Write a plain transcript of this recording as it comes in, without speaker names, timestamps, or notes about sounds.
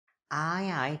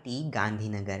IIT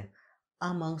Gandhinagar,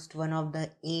 amongst one of the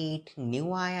 8 new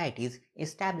IITs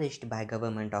established by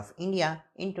Government of India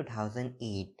in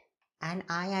 2008. An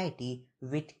IIT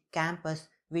with campus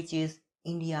which is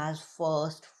India's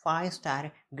first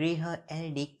 5-star Griha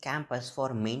LD campus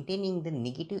for maintaining the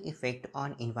negative effect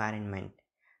on environment.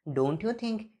 Don't you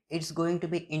think it's going to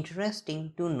be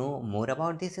interesting to know more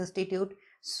about this institute?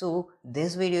 So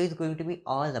this video is going to be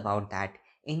all about that.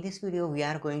 In this video, we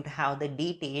are going to have the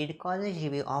detailed college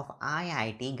review of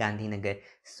IIT Gandhinagar.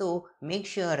 So make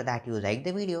sure that you like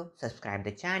the video, subscribe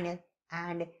the channel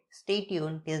and stay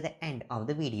tuned till the end of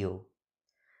the video.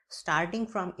 Starting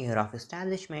from year of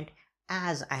establishment,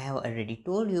 as I have already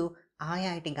told you,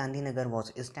 IIT Gandhinagar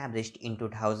was established in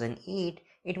 2008.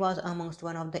 It was amongst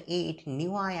one of the 8 new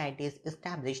IITs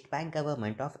established by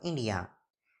Government of India.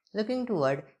 Looking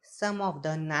toward some of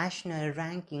the national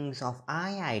rankings of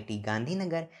IIT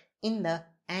Gandhinagar in the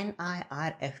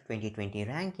NIRF 2020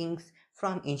 rankings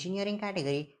from engineering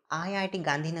category, IIT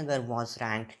Gandhinagar was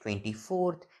ranked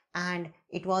 24th and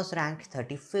it was ranked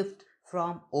 35th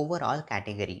from overall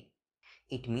category.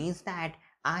 It means that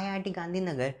IIT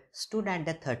Gandhinagar stood at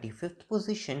the 35th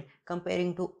position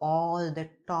comparing to all the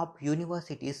top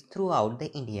universities throughout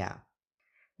the India.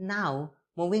 Now,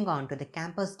 moving on to the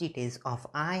campus details of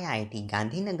IIT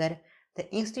Gandhinagar,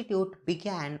 the institute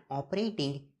began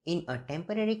operating in a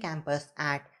temporary campus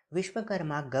at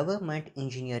Vishwakarma Government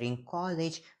Engineering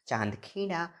College,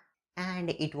 Chandkheda, and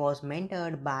it was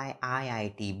mentored by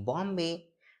IIT Bombay.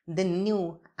 The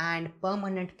new and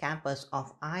permanent campus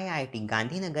of IIT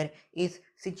Gandhinagar is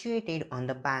situated on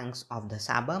the banks of the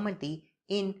Sabarmati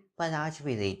in Palaj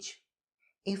village.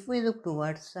 If we look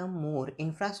towards some more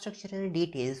infrastructural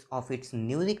details of its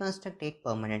newly constructed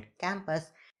permanent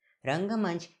campus,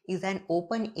 Rangamanch is an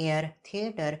open-air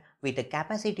theatre with a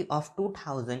capacity of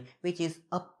 2000, which is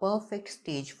a perfect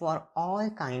stage for all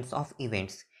kinds of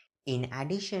events. In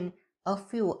addition, a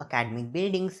few academic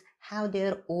buildings have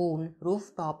their own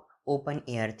rooftop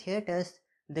open-air theatres.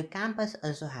 The campus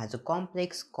also has a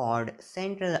complex called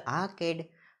Central Arcade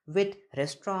with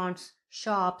restaurants,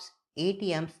 shops,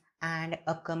 ATMs, and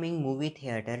upcoming movie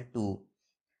theatre too.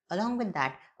 Along with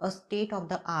that, a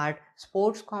state-of-the-art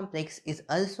sports complex is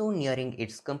also nearing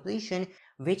its completion,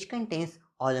 which contains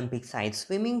Olympic-sized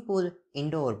swimming pool,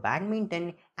 indoor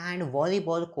badminton, and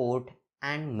volleyball court,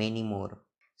 and many more.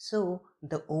 So,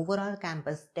 the overall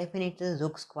campus definitely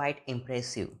looks quite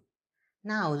impressive.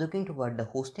 Now, looking toward the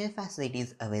hostel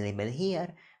facilities available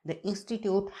here, the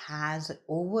institute has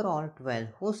overall 12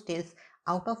 hostels,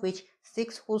 out of which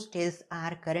 6 hostels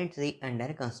are currently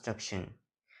under construction.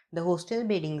 The hostel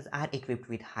buildings are equipped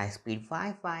with high-speed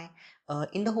Wi-Fi.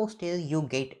 In the hostel, you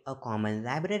get a common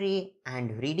library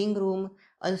and reading room.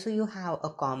 Also, you have a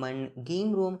common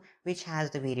game room which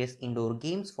has the various indoor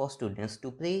games for students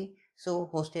to play. So,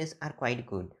 hostels are quite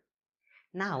good.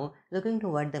 Now, looking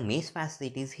toward the mess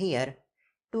facilities here,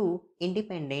 2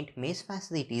 independent mess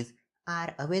facilities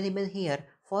are available here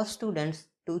for students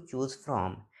to choose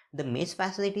from. The mess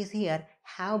facilities here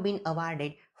have been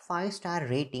awarded 5-star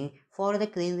rating for the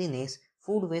cleanliness,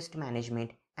 food waste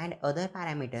management, and other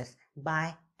parameters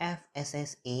by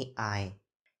FSSAI.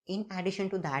 In addition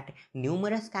to that,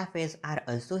 numerous cafes are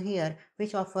also here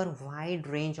which offer wide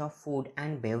range of food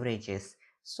and beverages.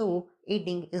 So,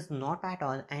 eating is not at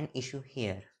all an issue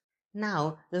here.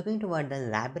 Now, looking toward the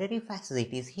library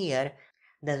facilities here,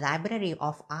 the library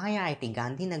of IIT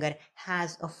Gandhinagar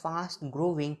has a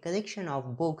fast-growing collection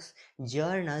of books,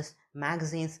 journals,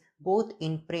 magazines, both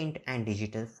in print and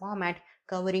digital format,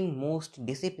 covering most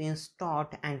disciplines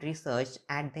taught and researched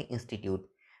at the institute.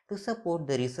 To support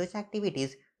the research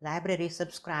activities, library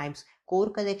subscribes core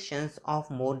collections of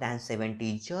more than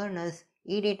 70 journals,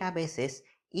 e-databases,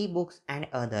 e-books, and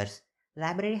others.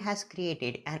 Library has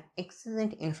created an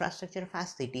excellent infrastructure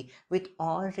facility with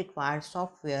all required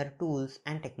software, tools,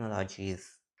 and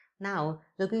technologies. Now,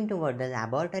 looking toward the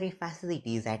laboratory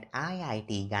facilities at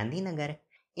IIT Gandhinagar,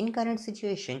 in current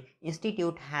situation,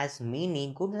 institute has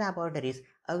many good laboratories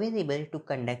available to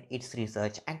conduct its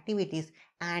research activities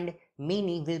and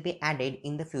many will be added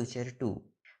in the future too.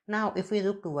 Now, if we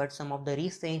look towards some of the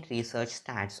recent research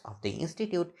stats of the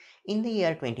institute, in the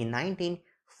year 2019,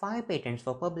 5 patents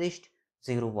were published,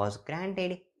 0 was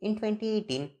granted. In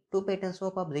 2018, 2 patents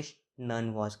were published,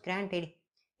 none was granted.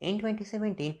 In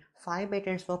 2017, 5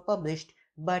 patents were published,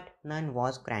 but none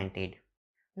was granted.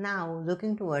 Now,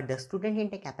 looking toward the student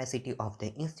intake capacity of the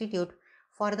institute,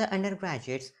 for the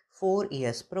undergraduates 4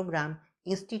 years program,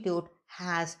 institute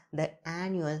has the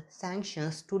annual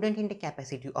sanctioned student intake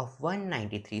capacity of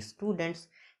 193 students.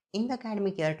 In the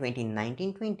academic year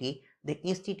 2019-20, the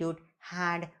institute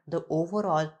had the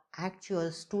overall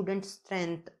actual student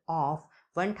strength of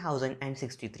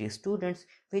 1063 students,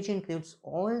 which includes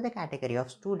all the category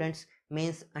of students,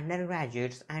 means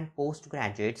undergraduates and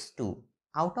postgraduates too.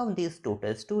 Out of these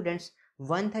total students,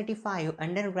 135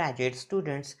 undergraduate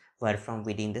students were from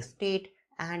within the state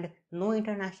and no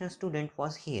international student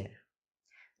was here.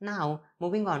 Now,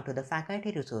 moving on to the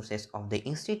faculty resources of the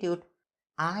institute,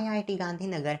 IIT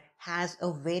Gandhinagar has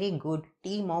a very good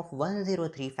team of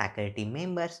 103 faculty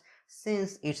members.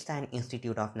 Since it's an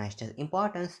institute of national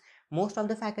importance, most of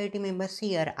the faculty members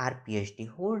here are PhD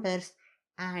holders,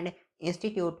 and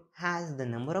institute has the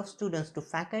number of students to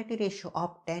faculty ratio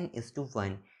of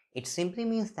 10:1. It simply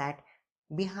means that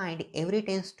behind every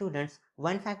 10 students,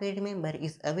 one faculty member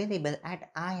is available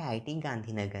at IIT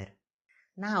Gandhinagar.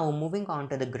 Now, moving on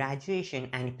to the graduation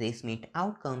and placement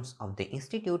outcomes of the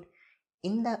institute,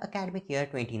 in the academic year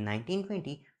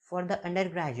 2019-20, for the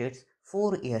undergraduates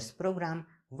 4 years program,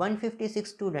 156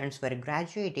 students were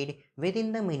graduated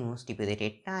within the minimum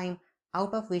stipulated time,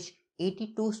 out of which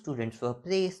 82 students were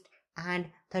placed and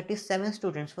 37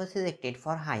 students were selected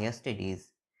for higher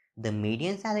studies. The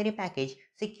median salary package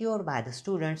secured by the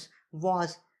students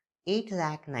was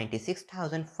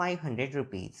 8,96,500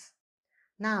 rupees.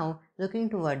 Now, looking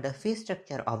toward the fee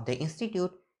structure of the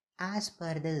institute, as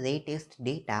per the latest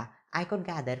data I could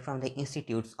gather from the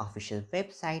institute's official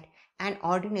website, an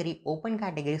ordinary open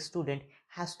category student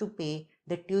has to pay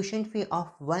the tuition fee of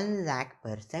 1 lakh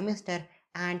per semester,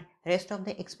 and rest of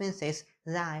the expenses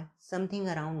lie something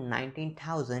around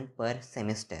 19,000 per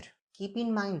semester. Keep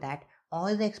in mind that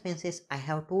all the expenses I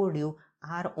have told you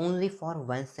are only for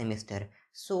one semester.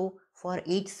 So for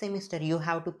each semester you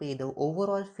have to pay the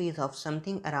overall fees of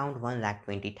something around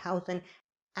 1,20,000,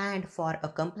 and for a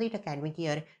complete academic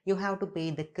year you have to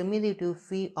pay the cumulative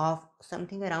fee of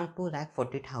something around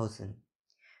 2,40,000.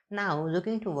 Now,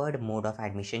 looking toward mode of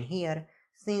admission here,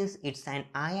 since it's an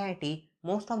IIT,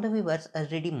 most of the viewers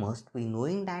already must be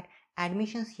knowing that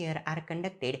admissions here are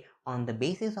conducted on the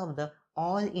basis of the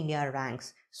All India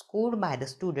ranks scored by the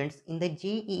students in the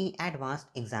JEE Advanced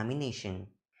examination.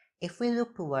 If we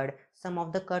look toward some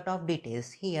of the cutoff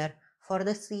details here, for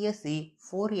the CSE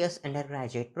 4 years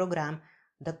undergraduate program,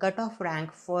 the cutoff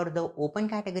rank for the open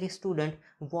category student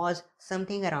was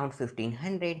something around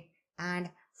 1500, and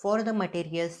for the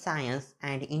materials science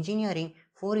and engineering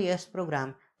 4 years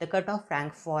program, the cutoff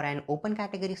rank for an open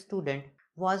category student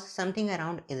was something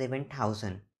around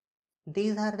 11,000.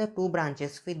 These are the two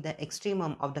branches with the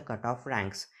extremum of the cutoff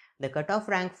ranks. The cutoff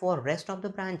rank for rest of the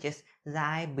branches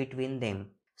lie between them.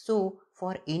 So,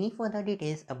 for any further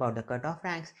details about the cutoff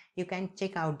ranks, you can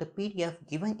check out the PDF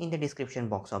given in the description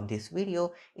box of this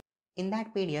video. In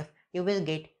that PDF, you will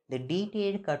get the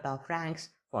detailed cutoff ranks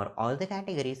for all the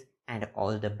categories and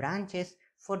all the branches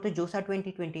for the JOSA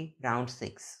 2020 round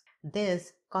 6.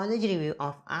 This college review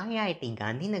of IIT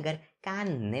Gandhinagar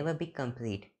can never be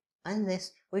complete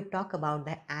unless we talk about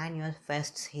the annual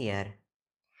fests here.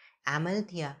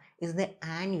 Amalthea is the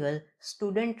annual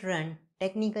student-run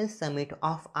technical summit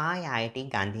of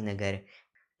IIT Gandhinagar.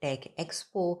 Tech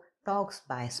Expo talks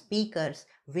by speakers,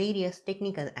 various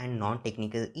technical and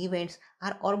non-technical events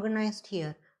are organized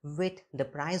here with the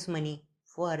prize money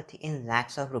worth in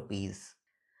lakhs of rupees.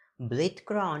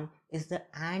 Blitzkron is the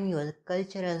annual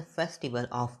cultural festival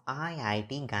of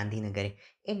IIT Gandhinagar.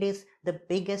 It is the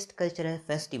biggest cultural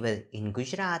festival in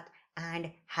Gujarat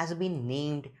and has been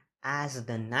named as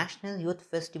the National Youth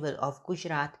Festival of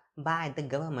Gujarat by the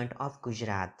government of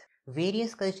Gujarat.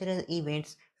 Various cultural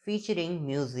events featuring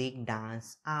music,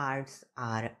 dance, arts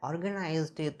are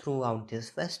organized throughout this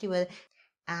festival,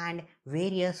 and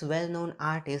various well-known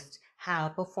artists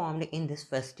have performed in this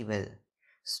festival.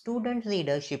 Student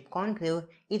Leadership Conclave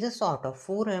is a sort of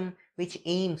forum which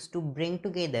aims to bring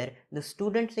together the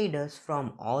student leaders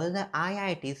from all the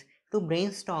IITs to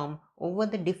brainstorm over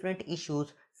the different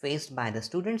issues faced by the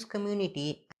students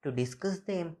community, to discuss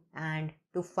them and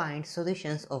to find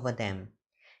solutions over them.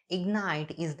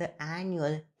 Ignite is the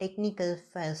annual technical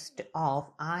fest of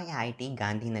IIT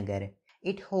Gandhinagar.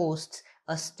 It hosts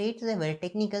a state-level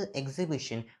technical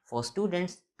exhibition for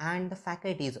students and the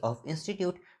faculties of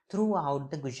institute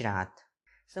throughout the Gujarat.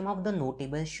 Some of the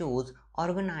notable shows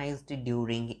organized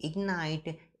during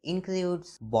Ignite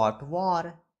includes Bot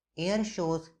War, air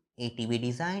shows, ATV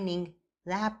designing,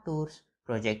 lab tours,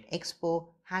 project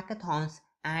expo, hackathons,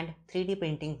 and 3D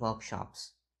printing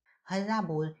workshops. Halla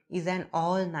Bowl is an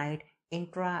all-night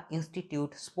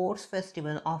intra-institute sports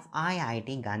festival of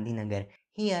IIT Gandhinagar.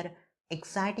 Here,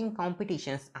 exciting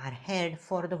competitions are held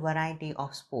for the variety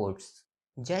of sports.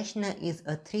 Jashna is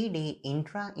a 3-day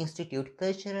intra-institute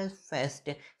cultural fest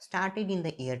started in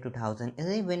the year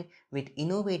 2011 with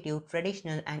innovative,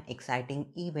 traditional and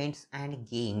exciting events and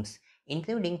games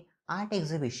including art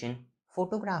exhibition,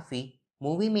 photography,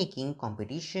 movie making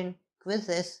competition,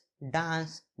 quizzes,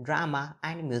 dance, drama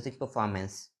and music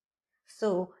performance.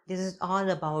 So, this is all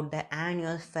about the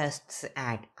annual fests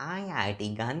at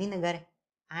IIT Gandhinagar,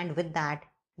 and with that,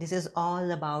 this is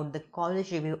all about the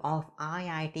college review of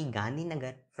IIT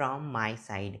Gandhinagar from my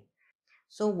side.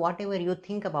 So, whatever you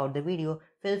think about the video,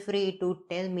 feel free to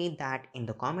tell me that in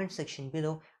the comment section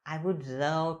below. I would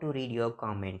love to read your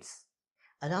comments.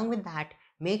 Along with that,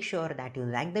 make sure that you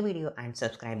like the video and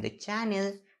subscribe the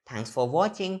channel. Thanks for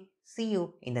watching. See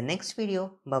you in the next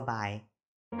video. Bye bye.